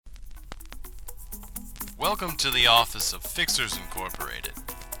Welcome to the office of Fixers Incorporated.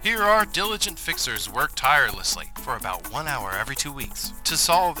 Here our diligent fixers work tirelessly for about 1 hour every 2 weeks to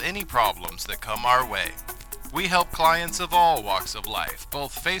solve any problems that come our way. We help clients of all walks of life,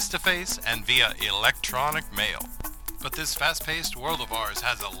 both face-to-face and via electronic mail. But this fast-paced world of ours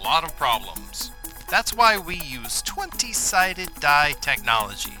has a lot of problems. That's why we use 20-sided die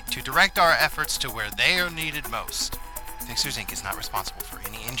technology to direct our efforts to where they are needed most. Fixers Inc. is not responsible for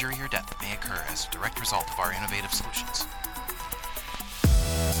any injury or death that may occur as a direct result of our innovative solutions.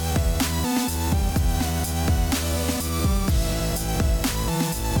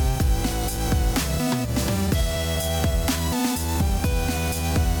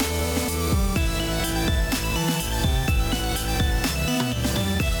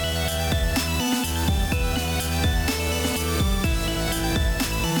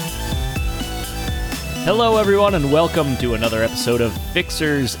 Hello, everyone, and welcome to another episode of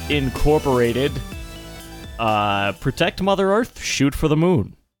Fixers Incorporated. Protect Mother Earth, shoot for the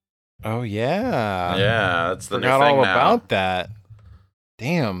moon. Oh, yeah. Yeah, that's the Forgot new thing all now. about that.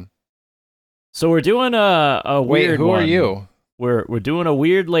 Damn. So we're doing a Wait, weird who one. are you? We're doing a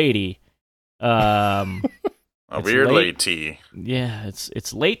weird lady. A It's weird late. lady. Yeah,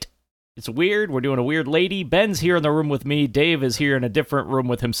 it's late. It's weird. We're doing a weird lady. Ben's here in the room with me. Dave is here in a different room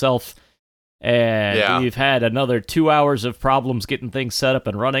with himself. And Yeah. we've had another 2 hours of problems getting things set up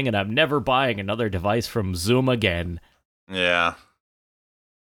and running, and I'm never buying another device from Zoom again. Yeah.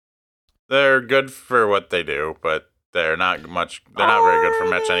 They're good for what they do, but they're not very good for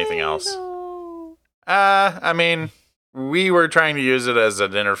much anything else. I mean, we were trying to use it as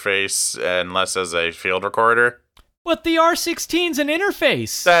an interface and less as a field recorder. But the R16's an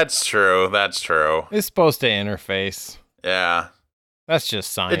interface. That's true. It's supposed to interface. Yeah. That's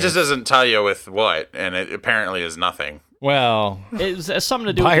just science. It just doesn't tell you with what, and it apparently is nothing. Well, It has something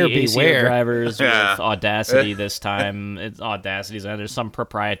to do with Buyer the ACO beware. drivers Yeah. with Audacity this time. It's Audacity's and there's some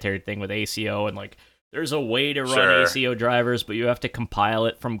proprietary thing with ACO, and like there's a way to run Sure. ACO drivers, but you have to compile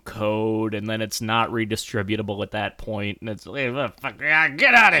it from code, and then it's not redistributable at that point, and it's like,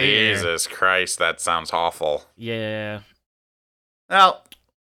 get out of here. Jesus Christ, that sounds awful. Yeah. Well,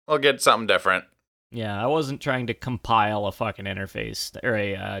 we'll get something different. Yeah, I wasn't trying to compile a fucking interface or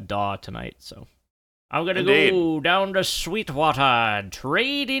a DAW tonight, so I'm gonna go Indeed. down to Sweetwater,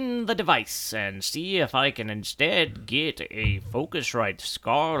 trade in the device, and see if I can instead get a Focusrite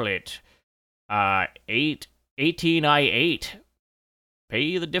Scarlett 18i8.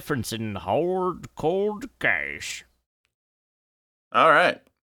 Pay the difference in hard, cold cash. All right.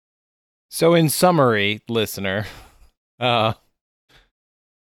 so in summary, listener,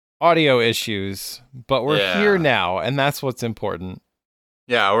 audio issues, but we're Yeah. here now, and that's what's important.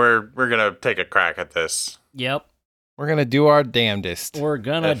 Yeah, we're gonna take a crack at this. Yep, We're going to do our damnedest. we're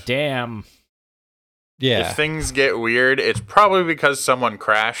gonna If- damn. Yeah. If things get weird, it's probably because someone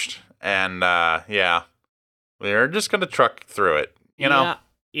crashed, and yeah, we're just gonna truck through it. You know?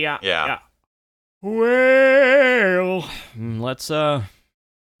 Yeah. Well, let's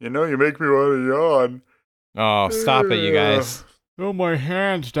You know, you make me want to yawn. Oh, stop it, you guys. throw my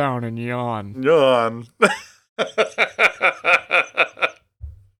hands down and yawn. Yawn.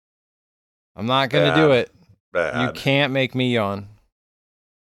 I'm not going to Bad. do it. Bad. You can't make me yawn.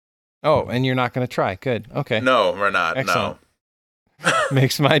 Oh, and you're not going to try. Good. Okay. No, we're not. Excellent. No.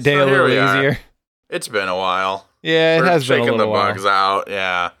 Makes my day So a here little we are. easier. It's been a while. Yeah, it We're has been a shaking little the while. bugs out.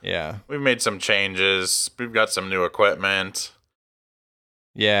 Yeah, Yeah. we've made some changes. We've got some new equipment.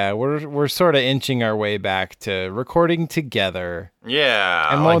 Yeah, we're sort of inching our way back to recording together.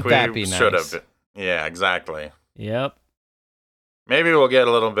 Yeah, And like won't that we be should nice? have. Yeah, exactly. Yep. Maybe we'll get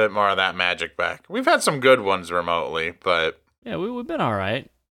a little bit more of that magic back. We've had some good ones remotely, but Yeah, we've been all right.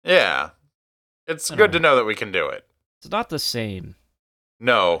 yeah, it's Been good to alright. know that we can do it. It's not the same.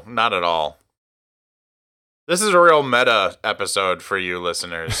 No, not at all. This is a real meta episode for you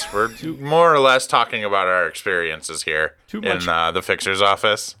listeners. We're more or less talking about our experiences here Too in much. the fixer's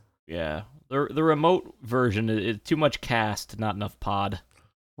office. Yeah. The remote version is too much cast, not enough pod.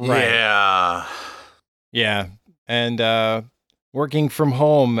 Right. Yeah. Yeah. And working from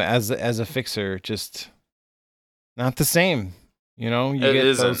home as a fixer, just not the same. You know, you It get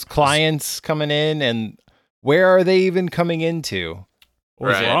isn't. those clients coming in, and where are they even coming into? Or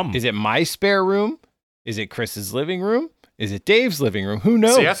Right. from. Is it my spare room? Is it Chris's living room? Is it Dave's living room? Who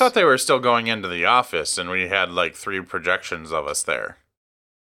knows? See, I thought they were still going into the office, and we had like 3 projections of us there.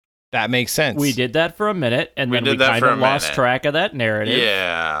 that makes sense. We did that for a minute, and We then we did that kind for of a lost minute. track of that narrative.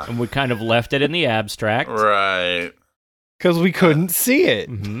 Yeah. And we kind of left it in the abstract. Right. because we couldn't see it.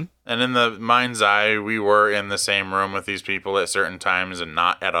 Mm-hmm. And in the mind's eye, we were in the same room with these people at certain times and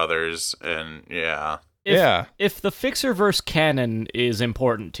not at others. And yeah. If the Fixerverse canon is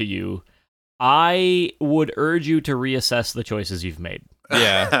important to you, I would urge you to reassess the choices you've made.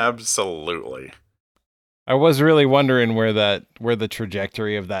 Yeah. Absolutely. I was really wondering where the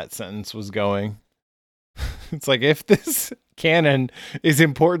trajectory of that sentence was going. It's like, if this canon is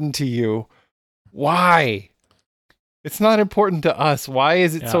important to you, why? It's not important to us. Why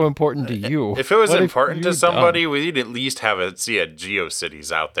is it so important to you? If it was What important to you're somebody, dumb? we'd at least see a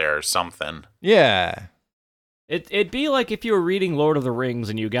GeoCities out there or something. Yeah. It'd be like if you were reading Lord of the Rings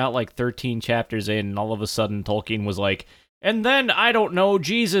and you got like 13 chapters in, and all of a sudden Tolkien was like, and then, I don't know,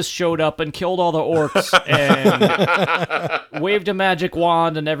 Jesus showed up and killed all the orcs and waved a magic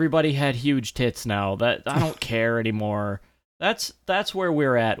wand and everybody had huge tits now. That I don't care anymore. That's where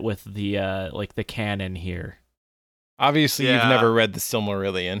we're at with the the canon here. Obviously, Yeah. you've never read the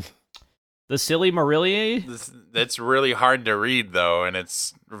Silmarillion. The Silly Marillion? It's really hard to read, though, and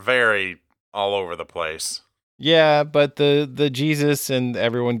it's very all over the place. Yeah, but the Jesus and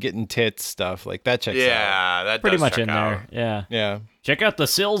everyone getting tits stuff, like, that checks out. Yeah, that Pretty does much check in out. there. Yeah. Yeah. Check out the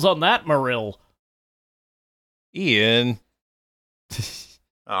sills on that Marill. Ian,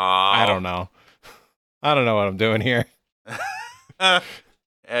 I don't know. I don't know what I'm doing here.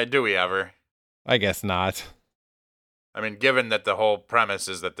 Do we ever? I guess not. I mean, given that the whole premise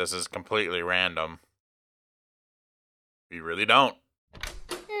is that this is completely random, we really don't.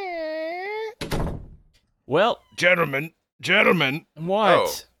 Well, Gentlemen, what? Oh.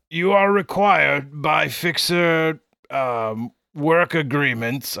 you are required by Fixer work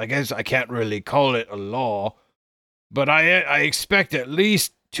agreements. I guess I can't really call it a law, but I expect at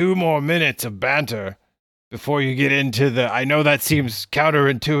least 2 more minutes of banter before you get into the... I know that seems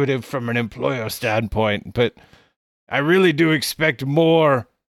counterintuitive from an employer standpoint, but I really do expect more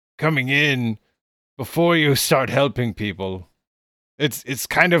coming in before you start helping people. It's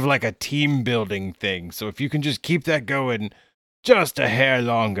kind of like a team building thing. So if you can just keep that going just a hair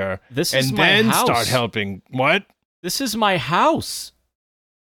longer, This is and my then house. start helping. What? This is my house.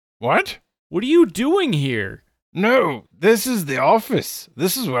 What? What are you doing here? No, this is the office.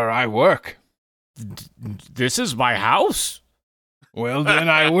 This is where I work. This is my house. Well, then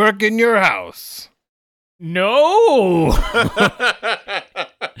I work in your house. No.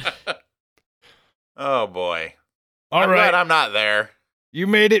 Oh boy. All I'm right, glad I'm not there. you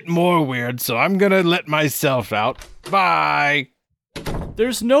made it more weird, so I'm gonna let myself out. Bye.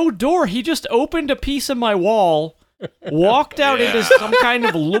 There's no door. He just opened a piece of my wall, walked out into some kind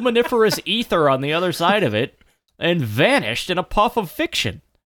of luminiferous ether on the other side of it, and vanished in a puff of fiction.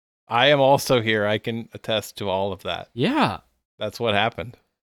 I am also here. I can attest to all of that. Yeah. That's what happened.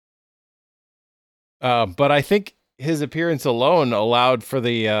 But I think his appearance alone allowed for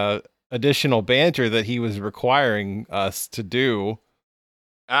the additional banter that he was requiring us to do.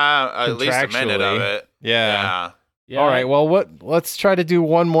 At least a minute of Contractually. it. Yeah. Yeah. All right. Well, let's try to do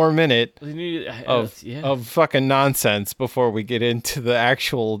 1 more minute of yeah. of fucking nonsense before we get into the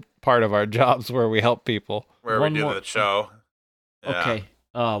actual part of our jobs where we help people. Where One we do more- the show. Yeah. Okay.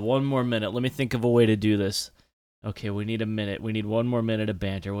 1 more minute. Let me think of a way to do this. Okay, we need a minute. We need 1 more minute of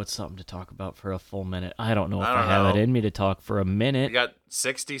banter. What's something to talk about for a full minute? I don't know if I I, don't have know. it in me to talk for a We minute. got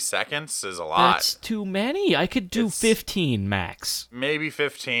 60 seconds is a lot. That's too many. I could do It's- 15 max. Maybe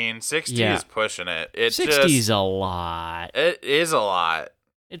 15. 60 Yeah. is pushing it. It 60's a lot. It is a lot.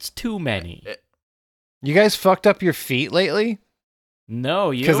 It's too many. You guys fucked up your feet lately? No,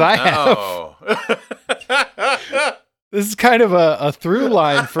 you. Because I have. No. This is kind of a through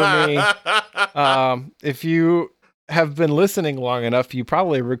line for me. If you have been listening long enough, you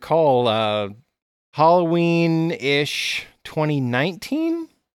probably recall Halloween-ish 2019.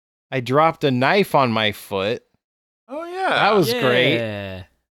 I dropped a knife on my foot. Oh yeah. That was great. Yeah.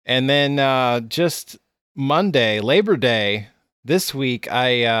 And then just Monday, Labor Day, this week,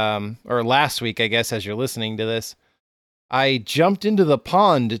 or last week, I guess, as you're listening to this, I jumped into the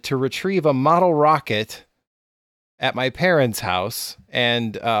pond to retrieve a model rocket at my parents' house,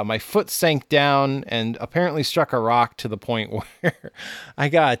 and my foot sank down and apparently struck a rock to the point where I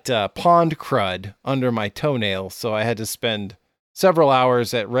got pond crud under my toenail, so I had to spend several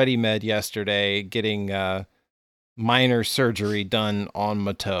hours at ReadyMed yesterday getting minor surgery done on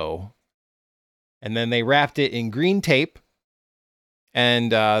my toe. And then they wrapped it in green tape,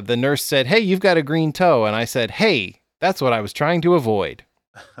 and the nurse said, "Hey, you've got a green toe." And I said, "Hey, that's what I was trying to avoid."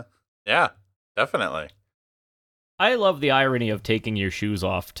 Yeah, definitely. I love the irony of taking your shoes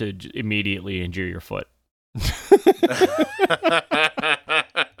off to immediately injure your foot.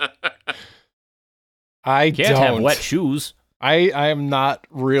 I Can't don't. have wet shoes. I am not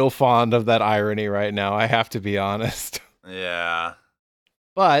real fond of that irony right now. I have to be honest. Yeah.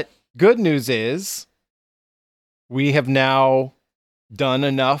 But good news is we have now done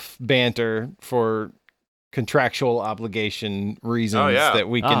enough banter for contractual obligation reasons that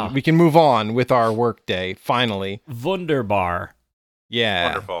we can move on with our work day finally. Wunderbar. Yeah.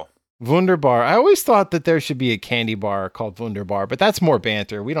 Wonderful. Wunderbar. I always thought that there should be a candy bar called Wunderbar, but that's more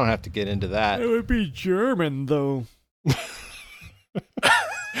banter. We don't have to get into that. It would be German, though.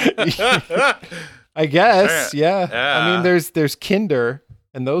 I guess, yeah. Yeah. I mean, there's Kinder,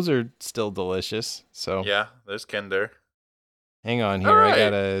 and those are still delicious. So Yeah, there's Kinder. hang on here. All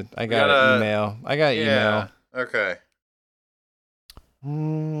right. I got an email. I got email. Okay.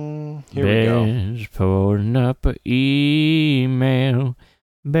 Here we go. Ben's pulling up a email.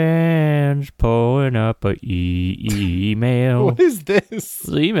 Ben's pulling up a email. What is this?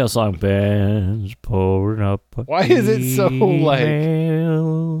 The email song. Ben's pulling up a Why is it so, like,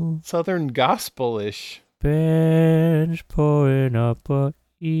 email. Southern gospel-ish. Ben's pulling up a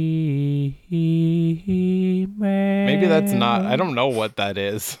email. Maybe that's not. I don't know what that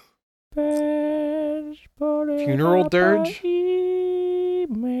is. Ben's pulling Funeral up dirge? a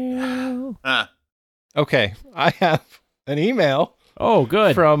email. Okay, I have an email Oh,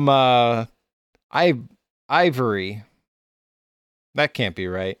 good. from Ivory. That can't be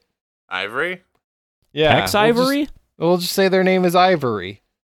right. Ivory? Yeah. Tex Ivory? We'll just say their name is Ivory.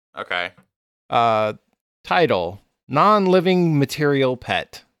 Okay. Title: Non-living material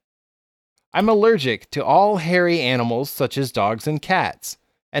pet. I'm allergic to all hairy animals such as dogs and cats,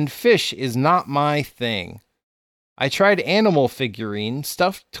 and fish is not my thing. I tried animal figurine,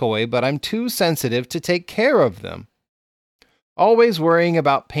 stuffed toy, but I'm too sensitive to take care of them. Always worrying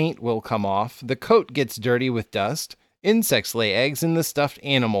about paint will come off, the coat gets dirty with dust, insects lay eggs in the stuffed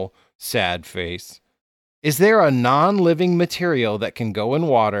animal. Sad face. Is there a non-living material that can go in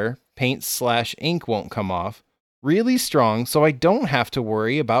water, paint/ink won't come off, really strong so I don't have to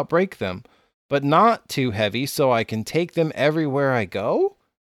worry about break them, but not too heavy so I can take them everywhere I go?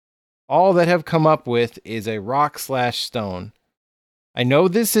 All that have come up with is a rock/stone. I know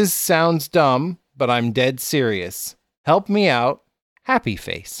this sounds dumb, but I'm dead serious. Help me out. Happy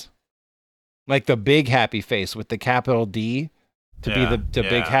face. Like the big happy face with the capital D to be the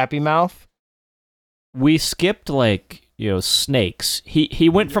big happy mouth. We skipped snakes. He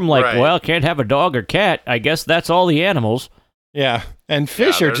went from Right. well, can't have a dog or cat. I guess that's all the animals. Yeah. And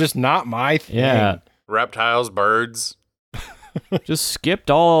fish are there's- just not my thing. Yeah. Reptiles, birds. Just skipped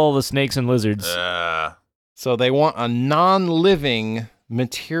all the snakes and lizards. So they want a non-living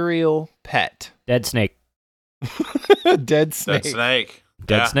material pet. Dead snake. Dead snake. Dead snake.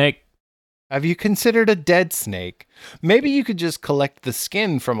 Dead Yeah. snake. Have you considered a dead snake? Maybe you could just collect the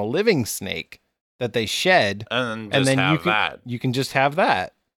skin from a living snake that they shed, And and just then have that. you can just have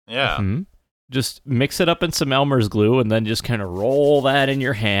that. Yeah. Mhm. Just mix it up in some Elmer's glue and then just kind of roll that in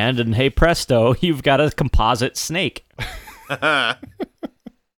your hand, and hey presto, you've got a composite snake.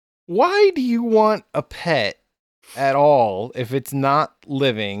 Why do you want a pet at all if it's not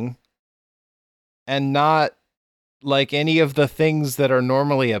living and not like any of the things that are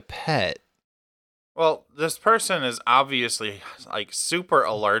normally a pet? Well, this person is obviously super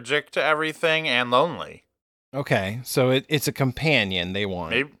allergic to everything and lonely. Okay, so it's a companion they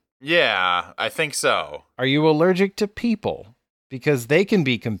want. Maybe, yeah, I think so. Are you allergic to people? Because they can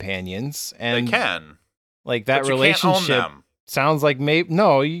be companions, and They can. like that but you relationship can't own them. sounds like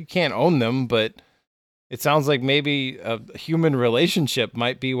no, you can't own them, but it sounds like maybe a human relationship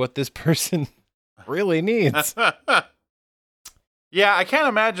might be what this person really needs. Yeah, I can't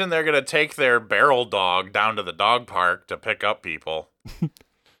imagine they're going to take their barrel dog down to the dog park to pick up people.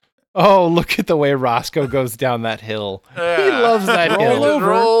 Oh, look at the way Roscoe goes down that hill. He Yeah. loves that Roll hill. Just over.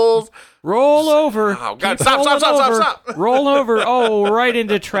 rolls. Roll over. Oh, God. Keep Stop, rolling stop, stop, over. stop, stop. Roll over. Oh, right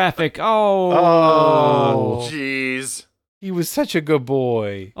into traffic. Oh. Oh. Jeez. He was such a good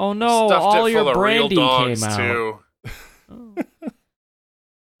boy. Oh no, Stuffed all it your full of real brandy dogs, came out. too.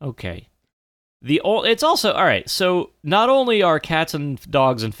 Okay. It's also all right. So not only are cats and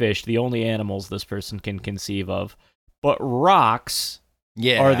dogs and fish the only animals this person can conceive of, but rocks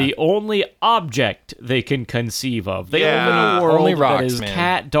Yeah. are the only object they can conceive of. They live in Yeah. a world Only that rocks, is man.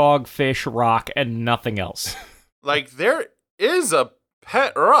 cat, dog, fish, rock, and nothing else. Like, there is a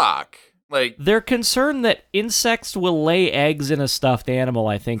pet rock. Like, Their concern that insects will lay eggs in a stuffed animal,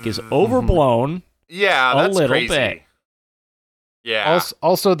 I think, is overblown. yeah, A that's little crazy. bit. Yeah.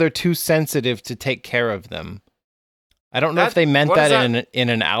 Also, they're too sensitive to take care of them. I don't know if That- they meant what that, is in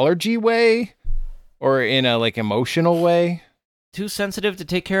an allergy way or in a emotional way. Too sensitive to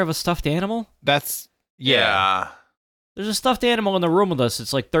take care of a stuffed animal? That's yeah. There's a stuffed animal in the room with us.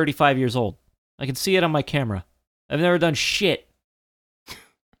 It's like 35 years old. I can see it on my camera. I've never done shit.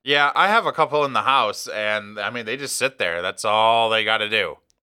 Yeah, I have a couple in the house, and I mean, they just sit there. That's all they got to do.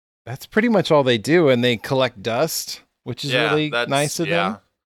 That's pretty much all they do, and they collect dust, which is really that's- nice of them. I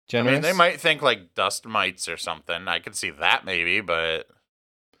Generous. mean, they might think like dust mites or something. I could see that maybe, but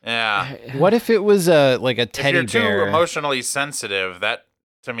yeah. What if it was a If teddy you're too bear? emotionally sensitive, that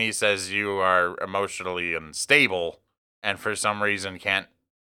to me says you are emotionally unstable, and for some reason can't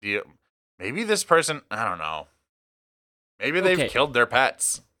deal. Maybe this person, I don't know. Maybe they've Okay. killed their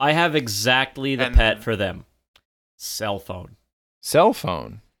pets. I have exactly the And- pet for them. Cell phone. Cell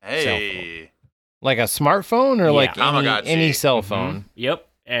phone, Hey, like a smartphone, or Yeah. like Tamagotchi. any cell Mhm. phone. Yep.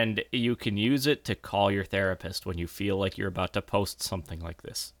 And you can use it to call your therapist when you feel like you're about to post something like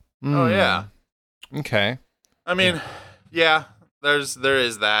this. Oh, yeah. Okay. I mean, yeah, there is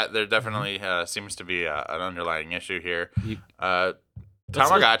that. There definitely seems to be an underlying issue here. You-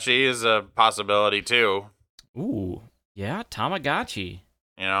 Tamagotchi is a possibility too. Ooh, yeah, Tamagotchi.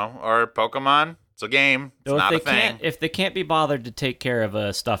 You know, or Pokemon. It's a game. It's So not a if they thing. can't, if they can't be bothered to take care of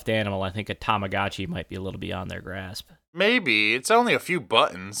a stuffed animal, I think a Tamagotchi might be a little beyond their grasp. Maybe it's only a few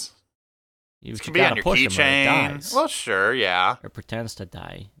buttons. You It can be on gotta your push 'em or it keychain. dies. Well, sure, yeah. Or pretends to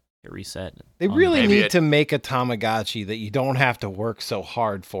die. Get reset. They on really the- Maybe need it- to make a Tamagotchi that you don't have to work so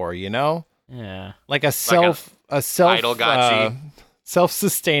hard for, you know? Yeah. Like a self idle-gotchi.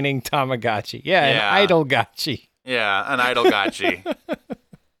 self-sustaining Tamagotchi. Yeah, Yeah. an idle gotchi. Yeah, an idle-gotchi.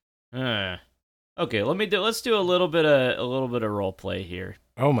 Okay, let's do a little bit of role play here.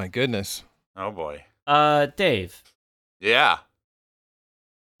 Oh my goodness. Oh boy. Dave, Yeah.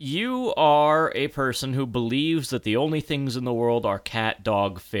 you are a person who believes that the only things in the world are cat,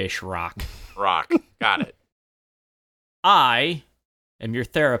 dog, fish, rock. Rock. Got it. I am your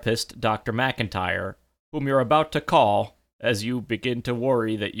therapist, Dr. McIntyre, whom you're about to call as you begin to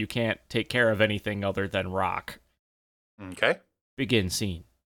worry that you can't take care of anything other than rock. Okay. Begin scene.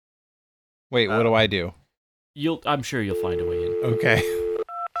 Wait, what do I do? I'm sure you'll find a way in. Okay.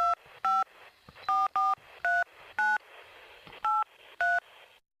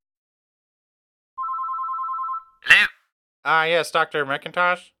 Hello? Yes, Dr.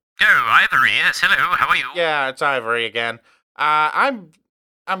 McIntosh? Oh, Ivory, yes, hello, how are you? Yeah, it's Ivory again. I'm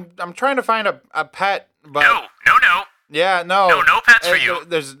trying to find a pet, but No. yeah, no. No pets for you.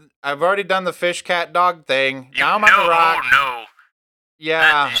 I've already done the fish, cat, dog thing. You Now I'm on no, the rock. Oh, no.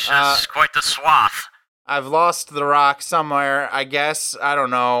 Yeah, That's quite the swath. I've lost the rock somewhere, I guess. I don't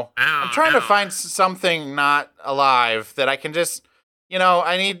know. Oh, I'm trying to no. find something not alive that I can just,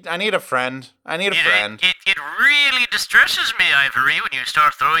 I need a friend. I need a friend. It really distresses me, Ivory, when you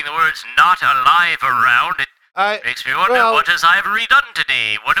start throwing the words not alive around. It makes me wonder, well- what has Ivory done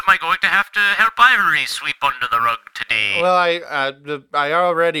today? What am I going to have to help Ivory sweep under the rug today? Well, I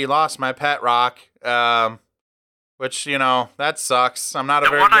already lost my pet rock, which, that sucks. I'm not a The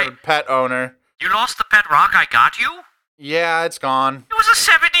very one good pet owner. You lost the pet rock I got you? Yeah, it's gone. It was a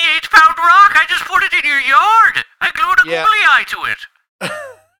 78-pound rock. I just put it in your yard. I glued a Yeah. googly eye to it.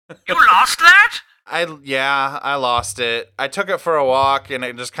 You lost that? I lost it. I took it for a walk and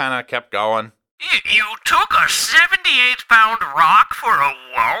it just kind of kept going. You took a 78-pound rock for a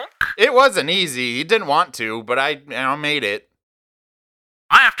walk? It wasn't easy. He didn't want to, but I made it.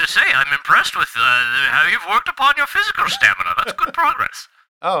 I have to say, I'm impressed with how you've worked upon your physical stamina. That's good progress.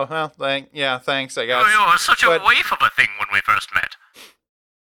 Oh, well, thanks, I guess. You were such a But- waif of a thing when we first met.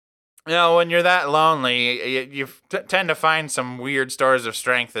 When you're that lonely, you tend to find some weird stores of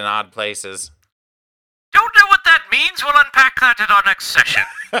strength in odd places. Don't know what that means. We'll unpack that at our next session.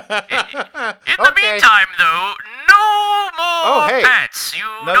 In the Okay. meantime, though, no more Oh, hey. pets. You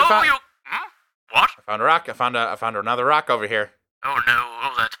Another know fa- you... What? I found a rock. I found another rock over here. Oh, no.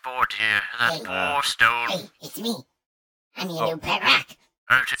 Oh, that poor dear. That poor stone. Hey, it's me. I'm your Oh. new pet rock.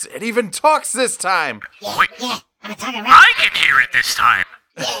 It even talks this time. Yeah, Wait. yeah, I'm a talking rock. I can hear it this time.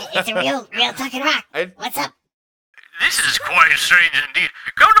 Yeah, it's a real talking rock. What's up? This is quite strange indeed.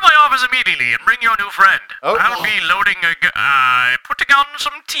 Come to my office immediately and bring your new friend. Oh. I'll be loading putting on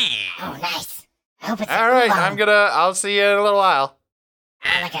some tea. Oh, nice. I hope it's All a right, oolong, I'll see you in a little while.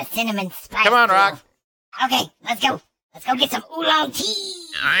 like a cinnamon spice. Come on, deal. Rock. Okay, let's go. Let's go get some oolong tea.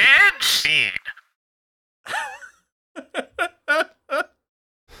 And scene.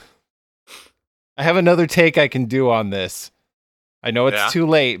 I have another take I can do on this. I know it's Yeah. too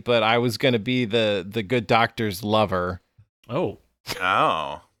late, but I was going to be the good doctor's lover. Oh,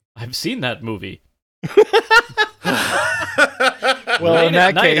 Oh. I've seen that movie. Well, Late in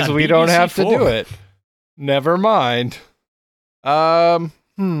at that night case, on we don't have to BBC4. do it. Never mind.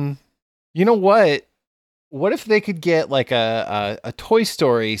 You know what? What if they could get like a Toy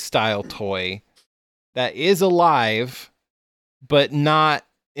Story style toy that is alive, but not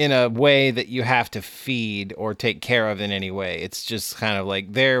in a way that you have to feed or take care of in any way. It's just kind of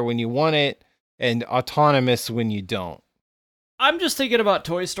like there when you want it and autonomous when you don't. I'm just thinking about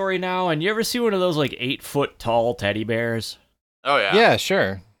Toy Story now, and you ever see one of those like 8-foot tall teddy bears? Oh, yeah. Yeah,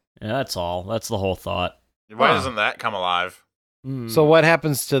 sure. Yeah, that's all. That's the whole thought. Why Huh. doesn't that come alive? So what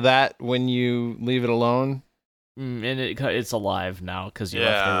happens to that when you leave it alone? And it's alive now because you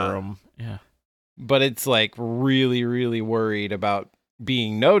left Yeah. the room. Yeah. But it's like really, really worried about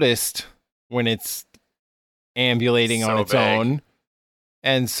being noticed when it's ambulating on So its big. own.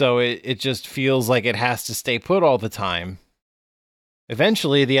 And so it just feels like it has to stay put all the time.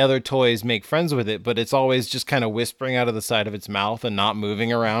 Eventually, the other toys make friends with it, but it's always just kind of whispering out of the side of its mouth and not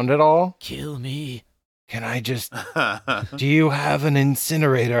moving around at all. Kill me. Can I just... Do you have an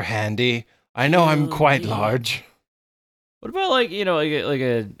incinerator handy? I know I'm quite me. large. What about like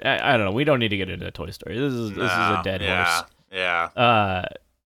I don't know. We don't need to get into Toy Story. This is a dead horse. Yeah.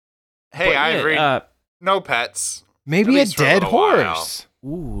 Hey, But, Ivory, no pets. Maybe At a least for a dead little while. horse.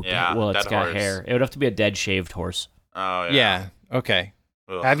 Ooh, Yeah, well, it's dead got horse. hair. It would have to be a dead shaved horse. Oh, yeah. Yeah, okay.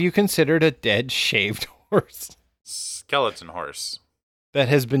 Ugh. Have you considered a dead shaved horse Skeleton horse. that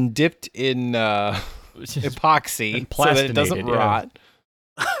has been dipped in epoxy And so that it doesn't plastinated, yeah. rot?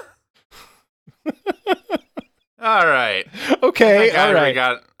 All right. Okay, all right.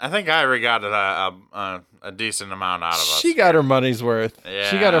 I think Ivory got a decent amount out of us. She got her money's worth.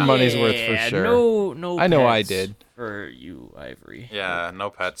 She got her Yeah. money's worth for Yeah, sure. No. I know I pets did. for you, Ivory. Yeah, no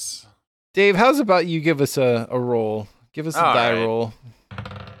pets. Dave, how's about you give us a roll? Give us a All die right. roll.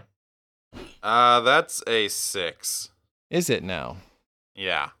 That's a 6. Is it now?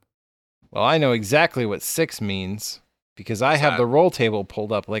 Yeah. Well, I know exactly what 6 means because I What's have that? the roll table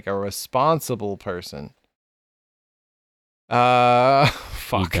pulled up like a responsible person.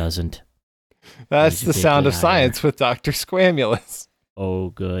 Fuck. He doesn't. That's He's a the big sound of liar. science with Dr. Squamulus. Oh,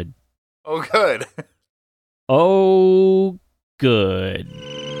 good. Oh, good. Oh, good.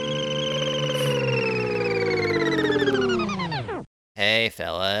 Hey,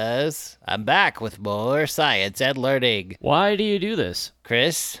 fellas. I'm back with more science and learning. Why do you do this?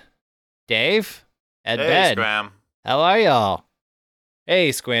 Chris, Dave, and Hey, Ben. Scram. How are y'all? Hey,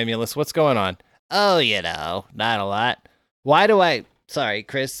 Squamulus, what's going on? Oh, not a lot. Sorry,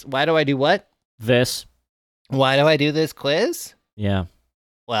 Chris, why do I do what? This. Why do I do this quiz? Yeah.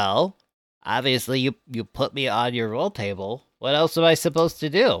 Well, obviously you put me on your roll table. What else am I supposed to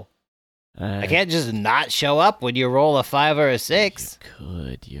do? I can't just not show up when you roll a 5 or a 6.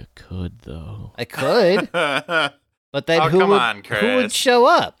 You could though. I could, but then Oh, who come would on, who would Chris. show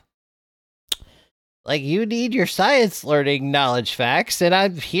up? Like, you need your science learning knowledge facts, and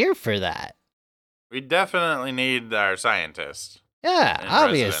I'm here for that. We definitely need our scientist. Yeah, And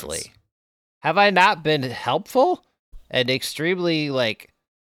obviously. residents. Have I not been helpful and extremely,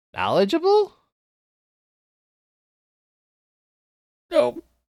 knowledgeable? No.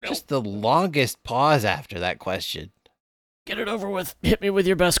 Just the longest pause after that question. Get it over with. Hit me with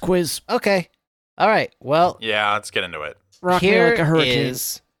your best quiz. Okay. All right. Well, Yeah, let's get into it. Rock me here like a hurricane.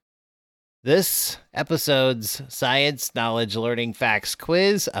 is this episode's science knowledge learning facts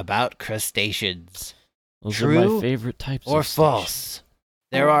quiz about crustaceans. Those are my true favorite types Or of false?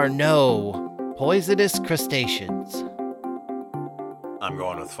 There are no poisonous crustaceans. I'm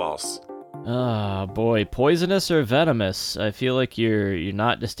going with false. Ah, boy, poisonous or venomous? I feel like you're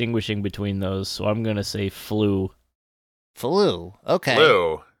not distinguishing between those, so I'm gonna say flu. Flu. Okay.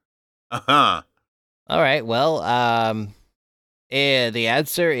 Blue. Uh-huh. All right. Well, the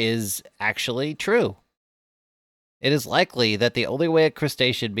answer is actually true. It is likely that the only way a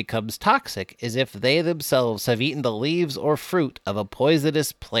crustacean becomes toxic is if they themselves have eaten the leaves or fruit of a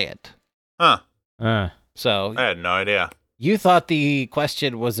poisonous plant. Huh. So, I had no idea. you thought the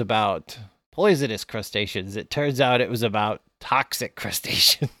question was about poisonous crustaceans. It turns out it was about toxic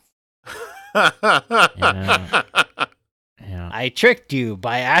crustaceans. Yeah. I tricked you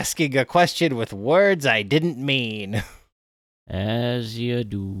by asking a question with words I didn't mean. As you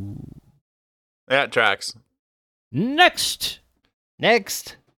do. Yeah, it tracks. Next.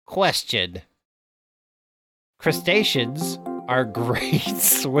 Next question. Crustaceans are great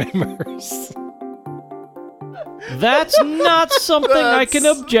swimmers. That's not something I can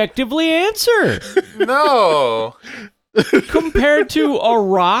That's- objectively answer. No. Compared to a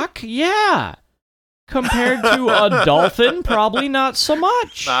rock, yeah. Compared to a dolphin, probably not so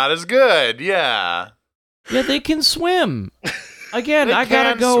much. Not as good. Yeah. Yeah, they can swim. Again, They I gotta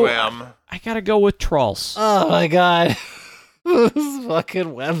can go. swim. I gotta go with Trolls. Oh my god. This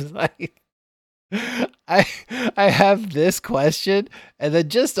fucking website. I have this question, and then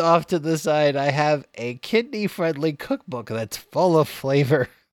just off to the side, I have a kidney-friendly cookbook that's full of flavor.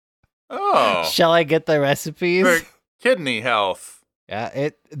 Oh. Shall I get the recipes? For kidney health. Yeah,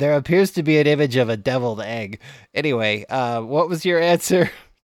 there appears to be an image of a deviled egg. Anyway, what was your answer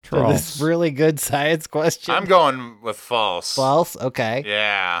to this Trolls. really good science question? I'm going with false. False? Okay.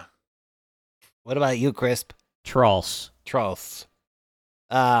 Yeah. What about you, Crisp? Trolls. False.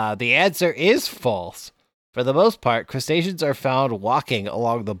 The answer is false. For the most part, crustaceans are found walking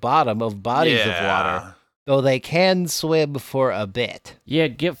along the bottom of bodies of water, though they can swim for a bit. Yeah,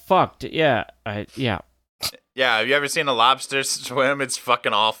 get fucked. Yeah, yeah. Yeah, have you ever seen a lobster swim? It's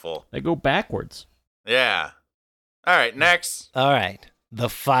fucking awful. They go backwards. Yeah. All right, next. All right, the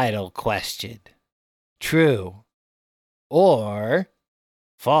final question. True or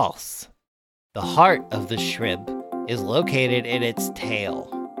false? The heart of the shrimp is located in its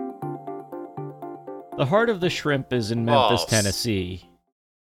tail. The heart of the shrimp is in Memphis, False. Tennessee,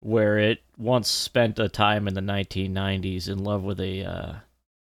 where it once spent a time in the 1990s in love with a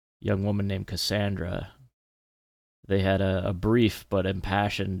young woman named Cassandra. They had a brief but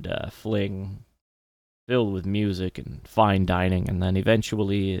impassioned fling filled with music and fine dining, and then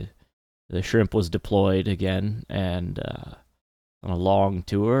eventually the shrimp was deployed again and on a long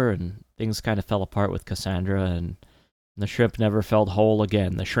tour, and things kind of fell apart with Cassandra, and the shrimp never felt whole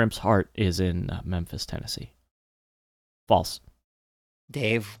again. The shrimp's heart is in Memphis, Tennessee. False.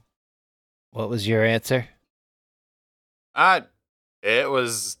 Dave, what was your answer? It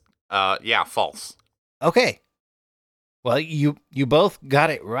was false. Okay. Well, you both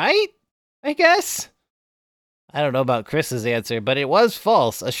got it right, I guess. I don't know about Chris's answer, but it was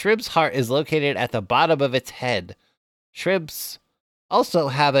false. A shrimp's heart is located at the bottom of its head. Shrimps also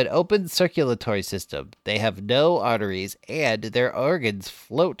have an open circulatory system. They have no arteries, and their organs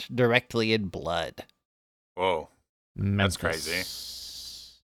float directly in blood. Whoa. That's crazy.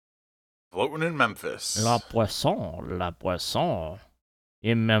 Memphis. Floating in Memphis. La poisson.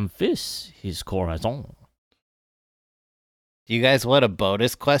 In Memphis, his corazon. Do you guys want a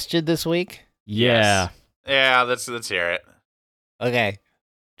bonus question this week? Yeah. Yeah, let's hear it. Okay.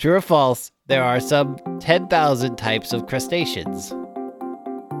 True or false, there are some 10,000 types of crustaceans.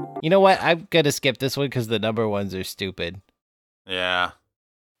 You know what? I'm going to skip this one because the number ones are stupid. Yeah.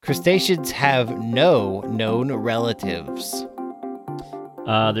 Crustaceans have no known relatives.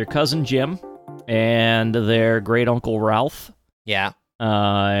 Their cousin Jim and their great uncle Ralph Yeah.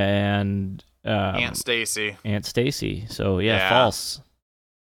 and Aunt Stacy. Aunt Stacy. So Yeah. False.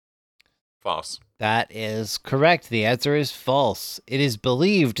 False. That is correct. The answer is false. It is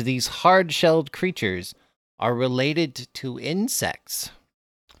believed these hard-shelled creatures are related to insects.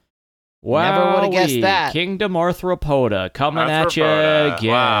 Never would've guessed Wowee. that. Kingdom Arthropoda coming at you Arthropoda. again.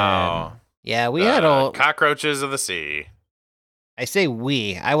 Wow. Yeah, we had all... cockroaches of the sea. I say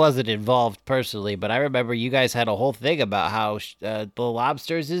we. I wasn't involved personally, but I remember you guys had a whole thing about how the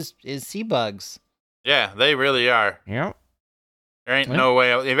lobsters is sea bugs. Yeah, they really are. Yep. There ain't Yeah. no way.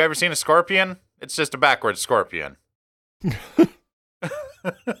 Have you ever seen a scorpion? It's just a backwards scorpion.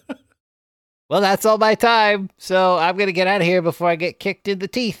 Well, that's all my time, so I'm going to get out of here before I get kicked in the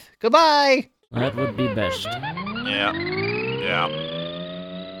teeth. Goodbye! That would be best. Yeah. Yeah.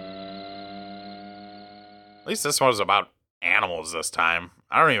 At least this one was about animals this time.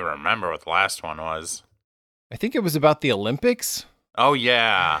 I don't even remember what the last one was. I think it was about the Olympics. Oh,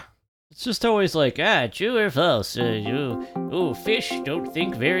 yeah. It's just always like, true or false? Fish don't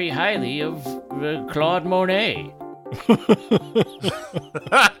think very highly of Claude Monet.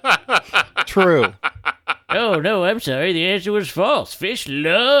 True. Oh, no, I'm sorry. The answer was false. Fish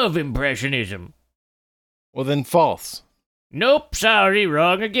love Impressionism. Well, then false. Nope, sorry,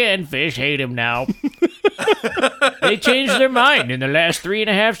 wrong again. Fish hate him now. They changed their mind in the last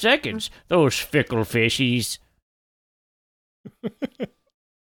 3.5 seconds. Those fickle fishies.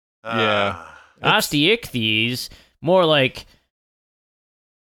 Yeah. Osteichthyes, more like,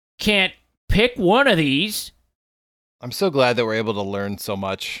 can't pick one of these. I'm so glad that we're able to learn so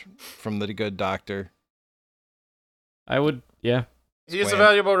much from the good doctor. I would, yeah. He's a Swam.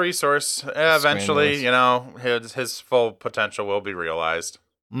 valuable resource. Eventually, Swam you know, his full potential will be realized.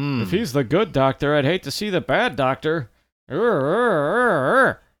 Mm. If he's the good doctor, I'd hate to see the bad doctor.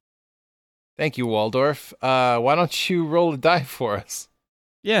 Thank you, Waldorf. Why don't you roll a die for us?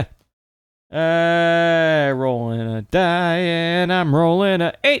 Yeah. Rolling a die, and I'm rolling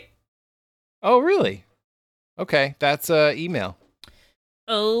a 8. Oh, really? Okay, that's email.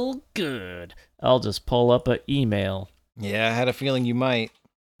 Oh, good. I'll just pull up an email Yeah, I had a feeling you might.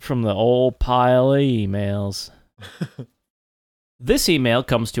 from the old pile of emails. This email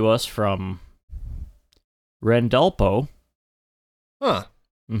comes to us from Rendulpo. Huh.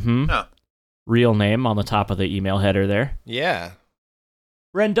 Mm-hmm. Huh. Real name on the top of the email header there. Yeah.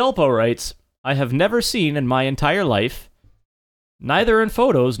 Rendelpo writes, I have never seen in my entire life, neither in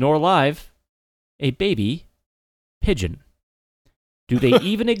photos nor live, a baby pigeon. Do they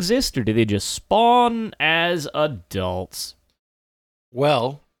even exist, or do they just spawn as adults?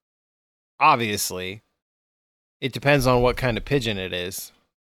 Well, obviously, it depends on what kind of pigeon it is.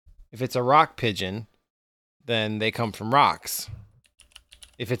 If it's a rock pigeon, then they come from rocks.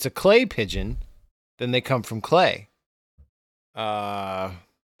 If it's a clay pigeon, then they come from clay.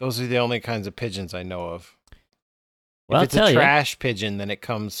 Those are the only kinds of pigeons I know of. Well, if it's a trash pigeon, then it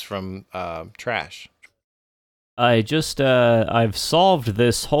comes from trash. I've solved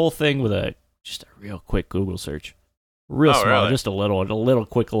this whole thing with just a real quick Google search. Real small, really? just a little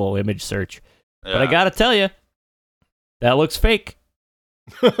quick little image search. Yeah. But I gotta tell you, that looks fake.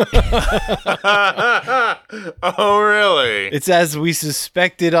 Oh, really? It's as we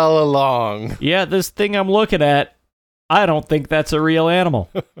suspected all along. Yeah, this thing I'm looking at, I don't think that's a real animal.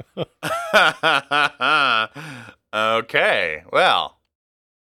 Okay, well.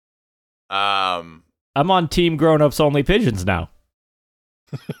 I'm on Team Grown Ups Only Pigeons now.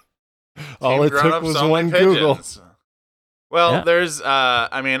 All it took grown-ups was only one Google. pigeons. Well, Yeah. there's,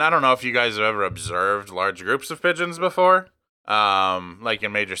 I mean, I don't know if you guys have ever observed large groups of pigeons before, like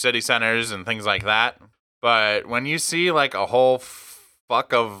in major city centers and things like that. But when you see like a whole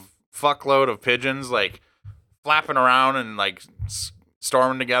fuckload of pigeons like flapping around and like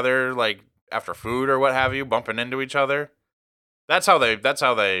storming together, like after food or what have you, bumping into each other, that's how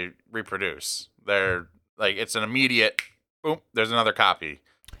they reproduce. They're like, it's an immediate boom. There's another copy.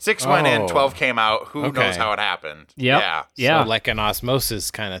 6 went in, 12 came out. Who knows how it happened? Yep. Yeah. So like an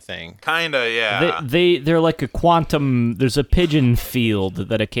osmosis kind of thing. Kinda, yeah. They're like a quantum. There's a pigeon field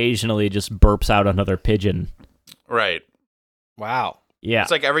that occasionally just burps out another pigeon. Right. Wow. Yeah.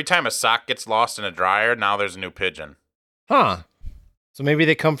 It's like every time a sock gets lost in a dryer, now there's a new pigeon. Huh. So maybe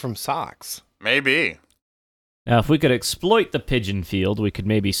they come from socks. Maybe. Now, if we could exploit the pigeon field, we could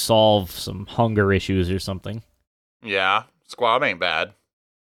maybe solve some hunger issues or something. Yeah. Squab ain't bad.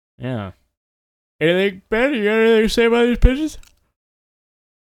 Yeah. Anything, Ben? You got anything to say about these pigeons?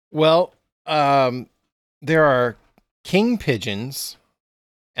 Well, there are king pigeons,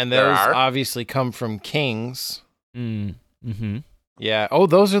 and There those are? obviously come from kings. Mm-hmm. Yeah. Oh,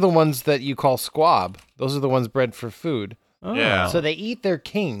 those are the ones that you call squab. Those are the ones bred for food. Oh. Yeah. So they eat their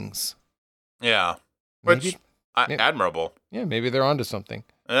kings. Yeah. Which, Maybe- admirable. Yeah, maybe they're onto something.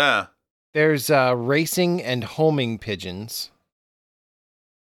 Yeah. There's racing and homing pigeons.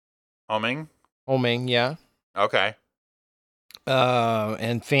 Homing? Homing, yeah. Okay.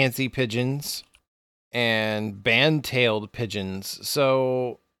 And fancy pigeons and band-tailed pigeons.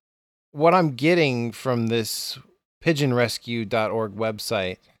 So what I'm getting from this pigeonrescue.org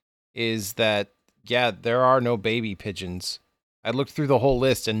website is that, yeah, there are no baby pigeons. I looked through the whole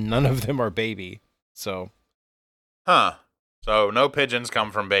list and none of them are baby. So, Huh. So no pigeons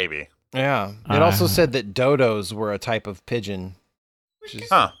come from baby. yeah. It also said that dodos were a type of pigeon, which is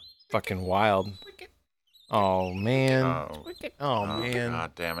Huh. fucking wild. Oh, man. Oh, Man.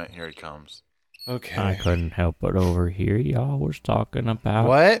 God damn it. Here he comes. Okay. I couldn't help but overhear y'all was talking about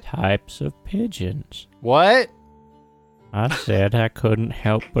What? types of pigeons. What? I said I couldn't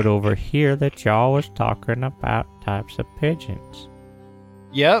help but overhear that y'all was talking about types of pigeons.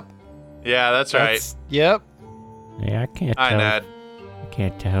 Yep. Yeah, that's right. Yep. Yeah, I can't Hi, tell. Ned. I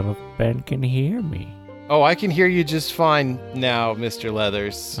can't tell if Ben can hear me. Oh, I can hear you just fine now, Mr.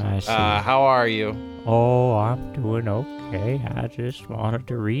 Leathers. I see. How are you? Oh, I'm doing okay. I just wanted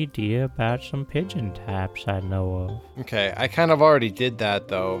to read to you about some pigeon types I know Okay, I kind of already did that,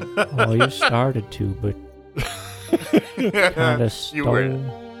 though. of. Oh, you started to, but kind of You were.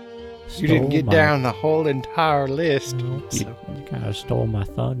 You didn't get down the whole entire list. You kind of stole my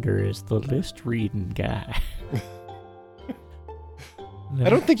thunder as the list reading guy. I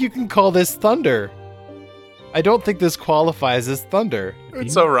don't think you can call this thunder. I don't think this qualifies as thunder.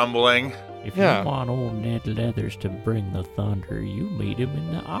 It's a rumbling. If Yeah. you want old Ned Leathers to bring the thunder, you meet him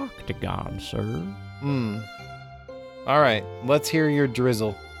in the octagon, sir. All right, let's hear your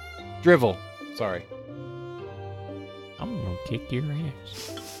drivel. Sorry. I'm gonna kick your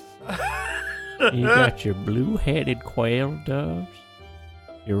ass. You got your blue-headed quail doves,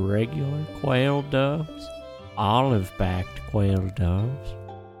 your regular quail doves, olive-backed quail doves,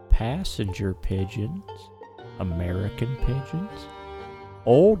 passenger pigeons, American pigeons,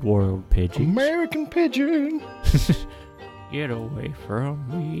 old world pigeons. American pigeon. Get away from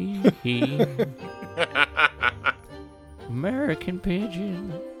me. American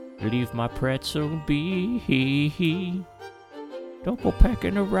pigeon, leave my pretzel be. Don't go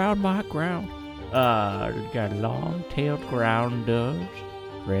pecking around my ground. Got long-tailed ground doves,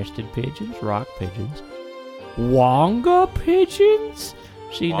 crested pigeons, rock pigeons, wonga pigeons.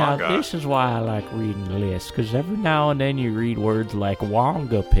 See, now Wonga. this is why I like reading the list, because every now and then you read words like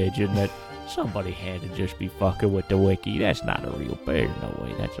wonga pigeon that somebody had to just be fucking with the wiki. That's not a real bird. No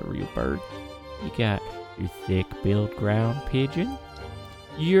way, that's a real bird. You got your thick-billed ground pigeon,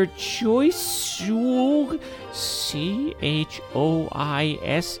 your choiseul, Choiseul.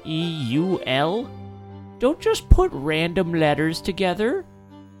 Don't just put random letters together.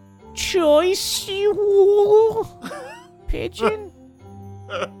 Choiseul pigeon.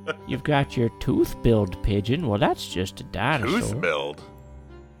 You've got your tooth-billed pigeon. Well, that's just a dinosaur. Tooth build.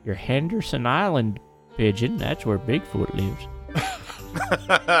 Your Henderson Island pigeon. That's where Bigfoot lives.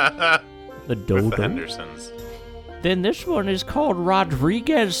 The With dodo. the Hendersons. Then this one is called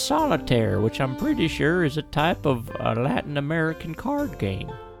Rodriguez Solitaire, which I'm pretty sure is a type of Latin American card game.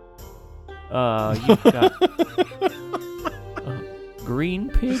 You've got green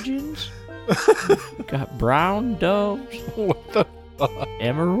pigeons. You've got brown doves. What the fuck?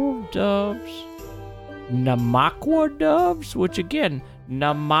 Emerald doves. Namaqua doves, which again,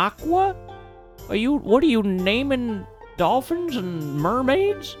 Namaqua? What are you naming dolphins and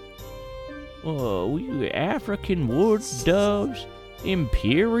mermaids? African wood doves,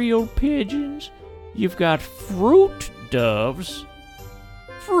 imperial pigeons. You've got fruit doves.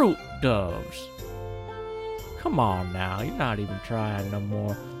 Fruit doves. Come on now, you're not even trying no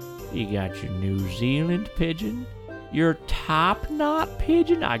more. You got your New Zealand pigeon, your top knot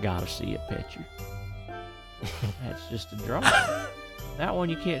pigeon. I gotta see a picture. That's just a drawing. That one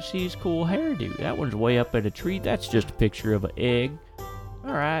you can't see his cool hairdo. That one's way up in a tree. That's just a picture of an egg.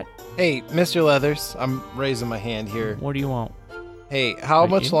 All right. Hey, Mr. Leathers, I'm raising my hand here. What do you want? Hey, how Right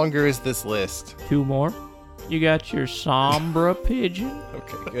much here? longer is this list? 2 more. You got your Sombra pigeon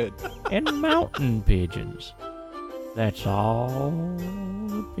Okay, good. and mountain pigeons. That's all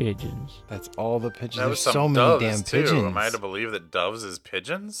the pigeons. That's all the pigeons. That was There's some so many doves, damn too. pigeons. Am I to believe that doves is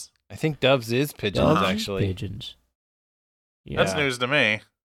pigeons? I think doves is pigeons, Doves and actually. pigeons. Yeah. That's news to me.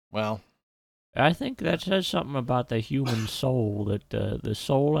 Well, I think that says something about the human soul, that the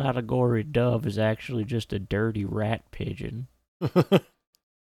soul allegory dove is actually just a dirty rat pigeon.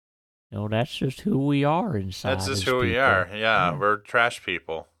 No, that's just who we are inside. That's just as who we people. are. Yeah, we're trash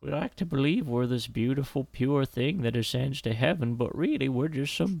people. We like to believe we're this beautiful, pure thing that ascends to heaven, but really we're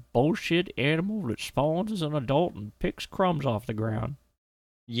just some bullshit animal that spawns as an adult and picks crumbs off the ground.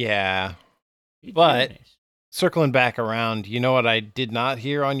 yeah. It's But- nice. Circling back around, you know what I did not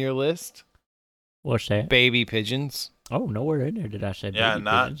hear on your list? What's that? Baby pigeons. Oh, nowhere in there did I say Yeah, baby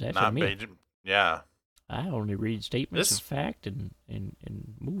not pigeons. That's not on me. baby. Yeah, I only read statements This- of fact in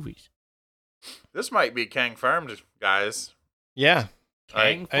movies. this might be Kang firmed, guys. Yeah,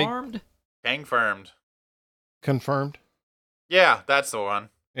 Kang I- farmed? Kang firmed. confirmed. Yeah, that's the one.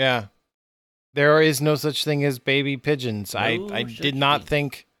 Yeah. There is no such thing as baby pigeons. I No did such not thing.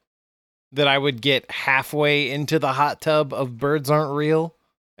 think that I would get halfway into the hot tub of birds aren't real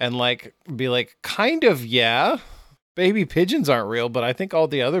and be like, kind of, yeah. Baby pigeons aren't real, but I think all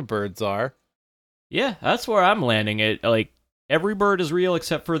the other birds are. Yeah, that's where I'm landing it. Like, every bird is real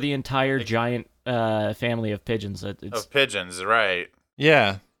except for the entire giant family of pigeons. It's Of pigeons, right?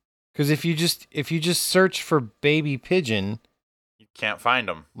 Yeah. Because if you just search for baby pigeon, You can't find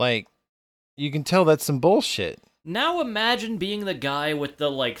them. like, you can tell that's some bullshit. Now imagine being the guy with the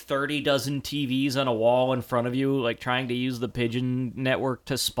 30 dozen TVs on a wall in front of you, trying to use the pigeon network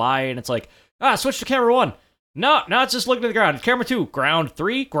to spy, and it's like, switch to camera 1. No, now it's just looking at the ground. Camera 2, ground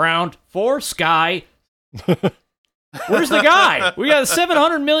 3, ground 4, sky. Where's the guy? We got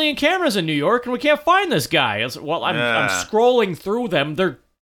 700 million cameras in New York, and we can't find this guy. I'm Yeah. scrolling through them. They're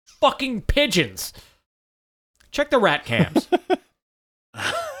fucking pigeons. Check the rat cams.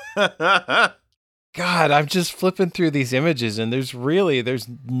 God, I'm just flipping through these images and there's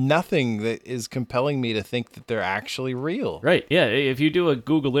nothing that is compelling me to think that they're actually real. Right, yeah. If you do a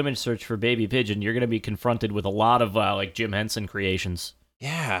Google image search for baby pigeon, you're going to be confronted with a lot of Jim Henson creations.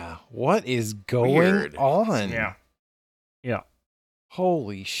 Yeah. What is going Weird. on? Yeah.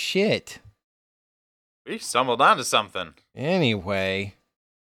 Holy shit. We stumbled onto something. Anyway.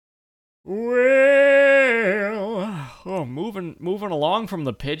 Well, moving along from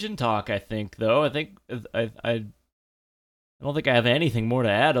the pigeon talk, I think though. I don't think I have anything more to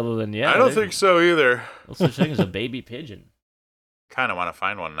add other than I don't think so either. No such thing as a baby pigeon. Kind of want to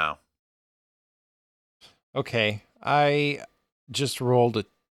find one now. Okay. I just rolled a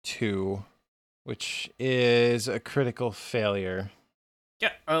 2, which is a critical failure.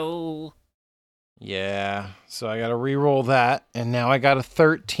 Yeah. Oh. Yeah. So I got to re-roll that. And now I got a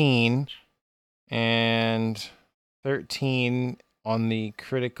 13. And 13 on the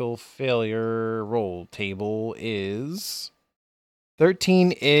critical failure roll table is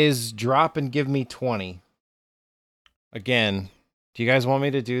 13 is drop and give me 20. Again, do you guys want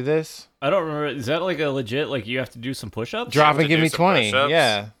me to do this? I don't remember. Is that like a legit, like you have to do some push-ups? Drop and to give do me some 20. push-ups?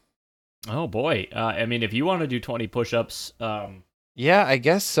 Yeah. Oh, boy. I mean, if you want to do 20 push-ups, Yeah, I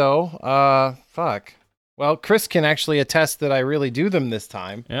guess so. Fuck. Well, Chris can actually attest that I really do them this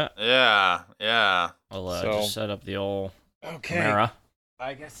time. yeah. Yeah. I'll So- just set up the old Okay. camera.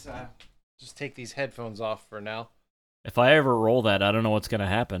 I guess just take these headphones off for now. If I ever roll that, I don't know what's going to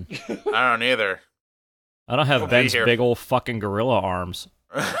happen. I don't either. I don't have We'll be Ben's here. big old fucking gorilla arms.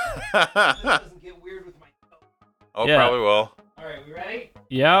 Doesn't get weird with my. Oh, Yeah. probably will. All right, we ready?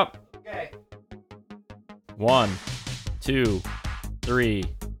 Yep. Okay. 1, 2, 3,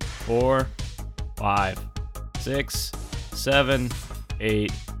 4, 5, 6, 7,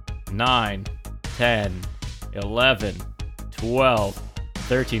 8, 9, 10, 11, 12,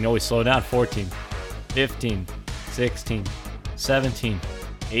 13. Always slow down. 14, 15, 16, 17,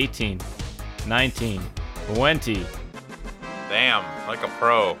 18, 19, 20. Damn, like a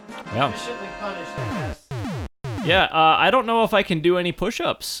pro. Yeah. Efficiently punished. Yeah, I don't know if I can do any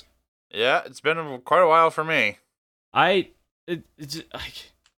push-ups. Yeah, it's been quite a while for me. I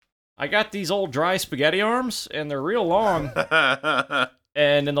got these old dry spaghetti arms, and they're real long.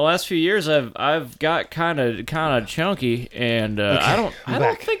 And in the last few years, I've got kind of chunky, and I don't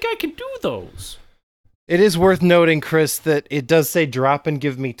back. think I can do those. It is worth noting, Chris, that it does say drop and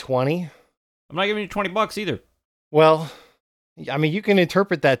give me 20. I'm not giving you $20 either. Well, I mean, you can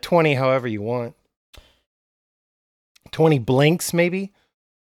interpret that 20 however you want. 20 blinks, maybe?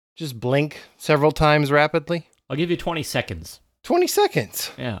 Just blink several times rapidly. I'll give you 20 seconds. 20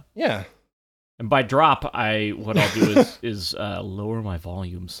 seconds. Yeah. Yeah. And by drop, what I'll do is lower my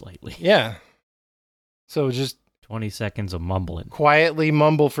volume slightly. Yeah. So just 20 seconds of mumbling. quietly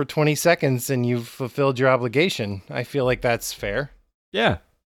mumble for 20 seconds and you've fulfilled your obligation. I feel like that's fair. Yeah.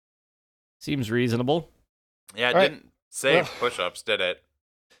 Seems reasonable. Yeah, it All right. didn't say Well- push-ups, did it?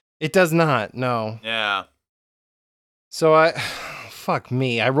 It does not, no. Yeah. So fuck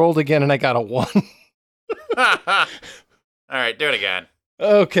me. I rolled again and I got a 1. All right, do it again.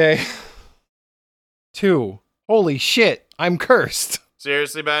 Okay. 2. Holy shit. I'm cursed.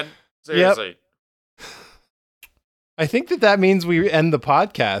 Seriously, Ben? Seriously. I think that means we end the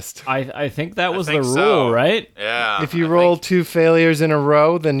podcast. I think that I was think the rule, so. right? Yeah. If you I roll think- 2 failures in a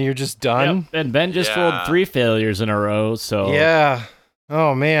row, then you're just done. Yep. And Ben just Yeah. rolled 3 failures in a row, so Yeah.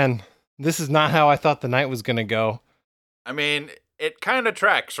 Oh man. This is not how I thought the night was going to go. I mean, it kind of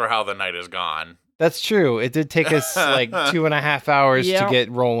tracks for how the night is gone. That's true. It did take us like 2.5 hours Yep. to get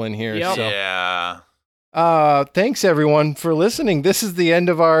rolling here. Yep. So Yeah. thanks everyone for listening. This is the end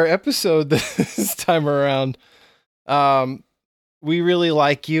of our episode this time around. We really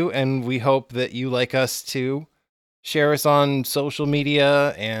like you and we hope that you like us too. Share us on social media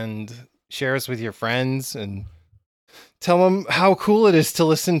and share us with your friends and tell them how cool it is to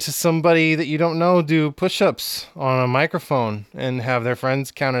listen to somebody that you don't know do push-ups on a microphone and have their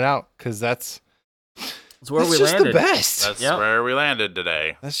friends count it out, because that's where we just landed. the best. That's Yep. where we landed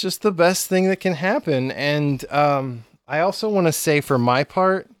today. That's just the best thing that can happen. And I also want to say, for my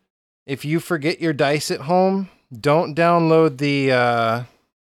part, if you forget your dice at home, don't download the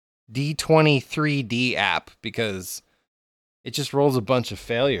D23D app, because it just rolls a bunch of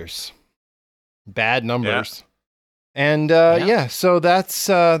failures, bad numbers. And yeah, so that's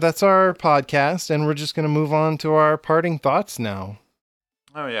our podcast, and we're just gonna move on to our parting thoughts now.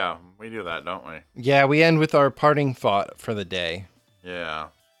 Oh, yeah. We do that, don't we? Yeah, we end with our parting thought for the day. Yeah.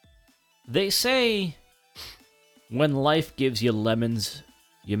 They say when life gives you lemons,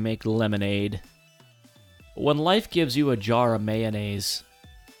 you make lemonade. But when life gives you a jar of mayonnaise,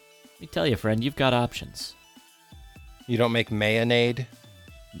 let me tell you, friend, you've got options. You don't make mayonnaise.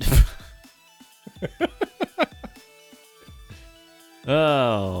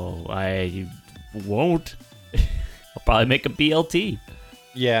 Oh, I won't. I'll probably make a BLT.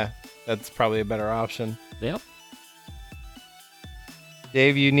 Yeah, that's probably a better option. Yep.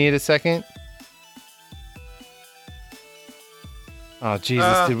 Dave, you need a second? Oh,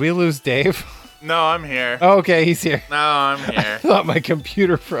 Jesus, did we lose Dave? No, I'm here. Oh, okay, he's here. No, I'm I here. thought my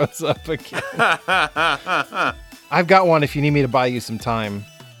computer froze up again. I've got one if you need me to buy you some time.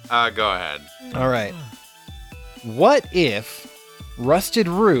 Go ahead. All right. What if Rusted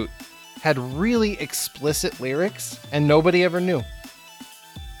Root had really explicit lyrics and nobody ever knew?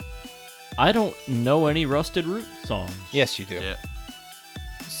 I don't know any Rusted Root songs. Yes, you do. Yeah.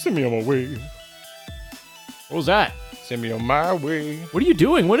 Send me on my way. What was that? Send me on my way. What are you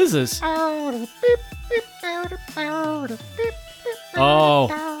doing? What is this?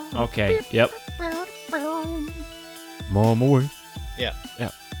 Oh, okay. Yep. Mom away. Yeah.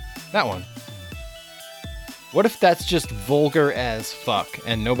 Yeah. That one. What if that's just vulgar as fuck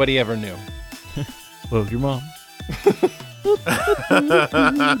and nobody ever knew? Fuck your mom.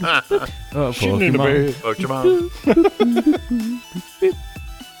 Fuck your mom.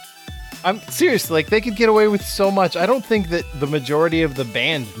 I'm seriously, like, they could get away with so much. I don't think that the majority of the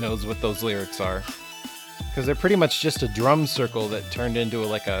band knows what those lyrics are. Because they're pretty much just a drum circle that turned into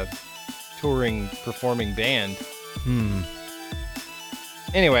like a touring, performing band.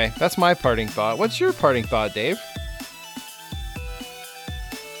 Anyway, that's my parting thought. What's your parting thought, Dave?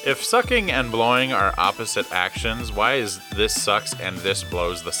 If sucking and blowing are opposite actions, why is this sucks and this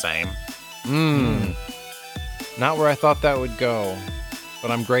blows the same? Not where I thought that would go, but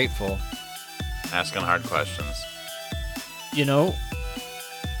I'm grateful. Asking hard questions. You know,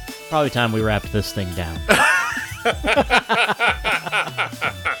 probably time we wrapped this thing down.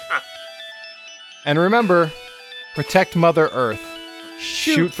 And remember, protect Mother Earth.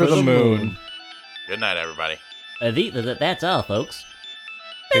 Shoot for the moon. Good night, everybody. That's all, folks.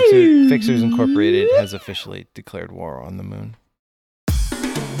 Fixers Incorporated has officially declared war on the moon.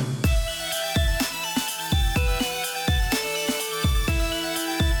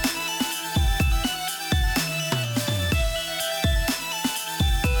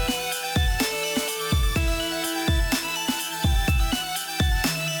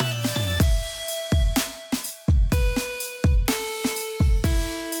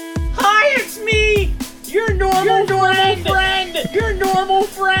 Hi, it's me! Your normal friend! Your normal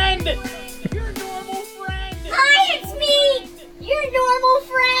friend! Hi, it's me, your normal